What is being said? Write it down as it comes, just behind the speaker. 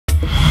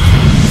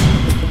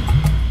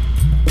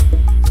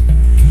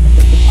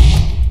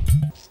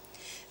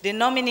The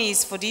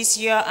nominees for this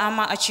year's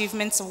AMA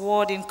Achievements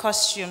Award in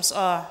costumes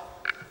are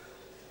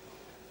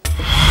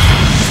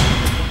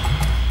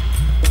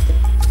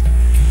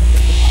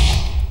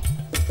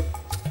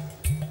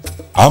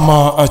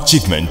AMA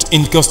Achievement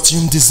in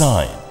Costume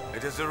Design.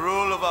 It is the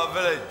rule of our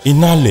village.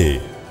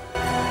 Inale.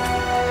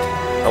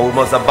 And we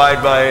must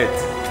abide by it.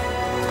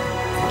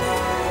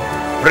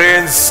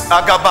 Prince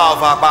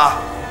Agabavaba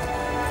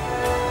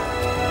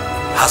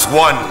has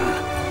won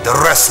the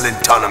wrestling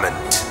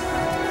tournament.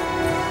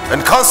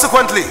 And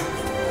consequently,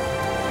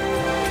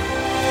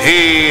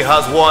 he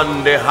has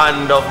won the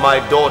hand of my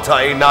daughter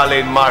Inale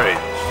in marriage.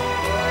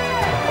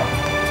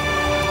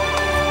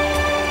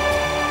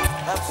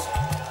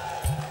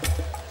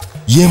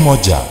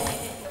 Yemoja.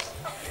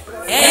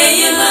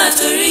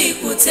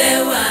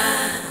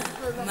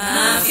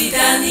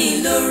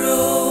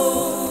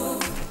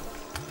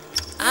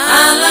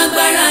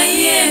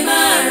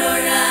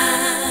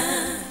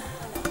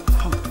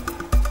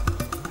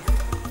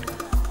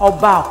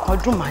 Ọba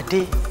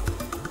Àkàndùnmádé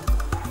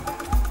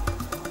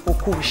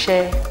òkú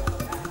iṣẹ́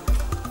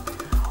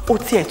ó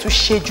tiẹ̀ tún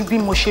ṣe ju bí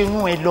mo ṣe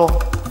rún ẹ lọ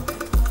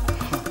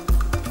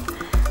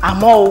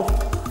àmọ́ o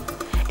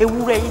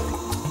ewúrẹ́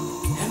yìí.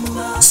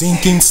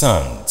 Sinking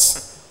Sands.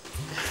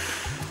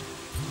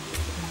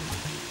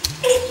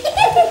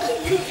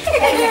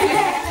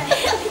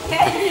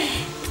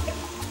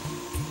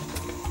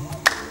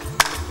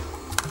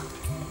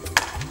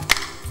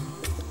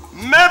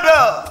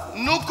 Mabel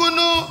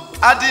Nukunu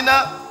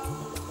Adina,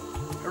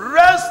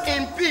 rest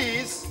in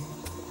peace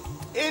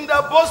in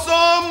the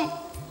bosom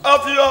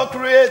of your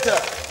Creator.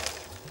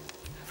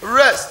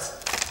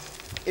 Rest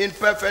in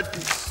perfect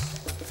peace.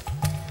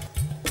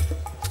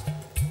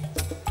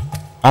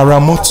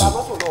 Aramotu.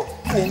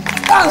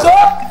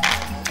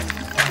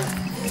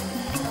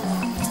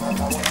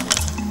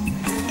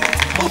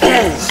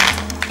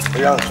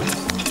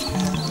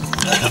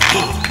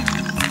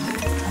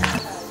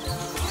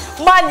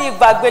 Má ní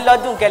gbàgbé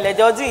lọ́dún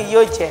gẹ̀lẹ́dẹ́ ọdún yìí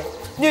yóò jẹ́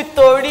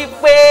nítorí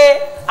pé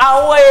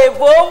àwọn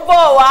èèbó ń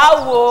bọ̀ wá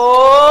wò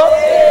ó.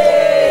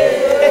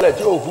 Ilẹ̀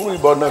tí òfurufú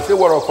ìbọn náà ṣé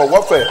wọ̀rọ̀ kọ̀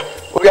wọ́fẹ̀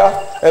ó yá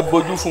ẹ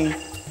bójú fún un.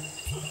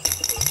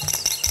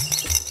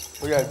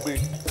 Ó yá gbé.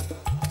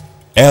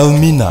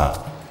 Elmina.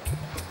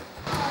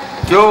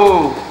 Yo,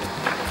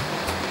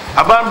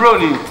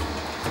 Abambroni,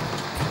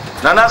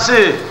 Nanase,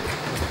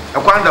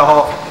 Ekwanda ho,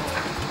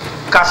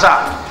 Kasa,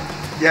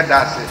 yeah,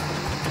 that's it.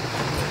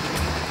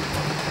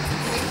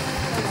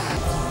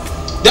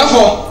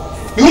 Therefore,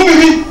 we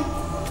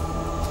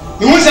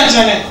won't send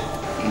Janet.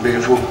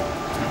 Before,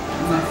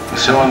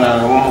 someone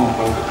I won't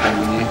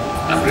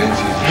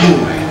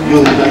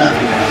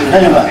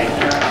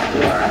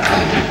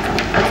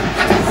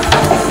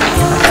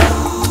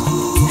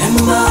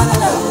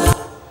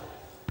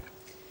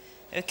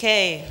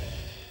okay.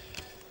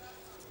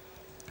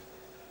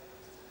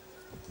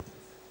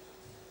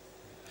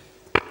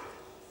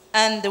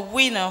 And the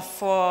winner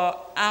for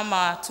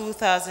AMA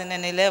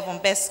 2011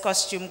 Best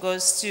Costume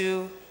goes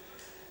to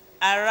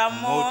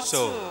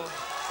Aramotu.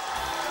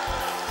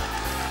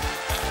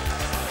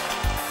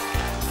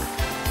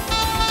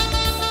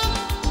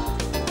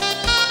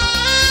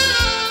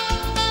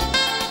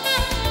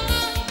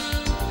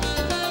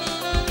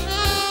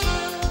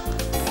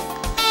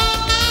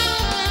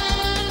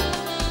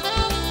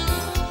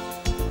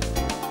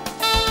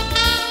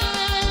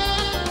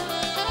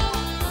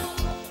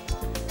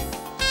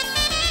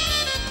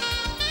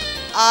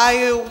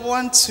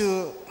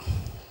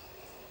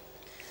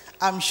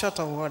 I'm short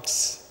of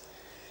words,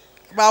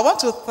 but I want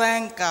to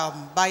thank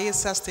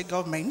Bayelsa State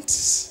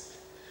Government.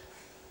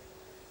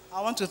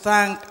 I want to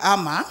thank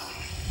AMA,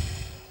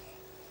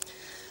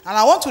 and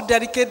I want to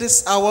dedicate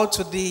this award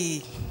to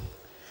the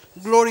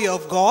glory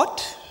of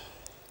God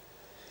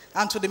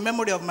and to the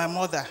memory of my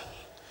mother,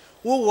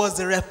 who was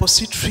the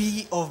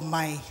repository of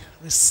my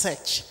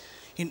research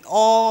in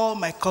all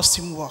my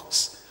costume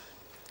works,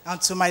 and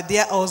to my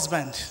dear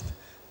husband.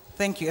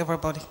 Thank you,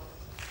 everybody.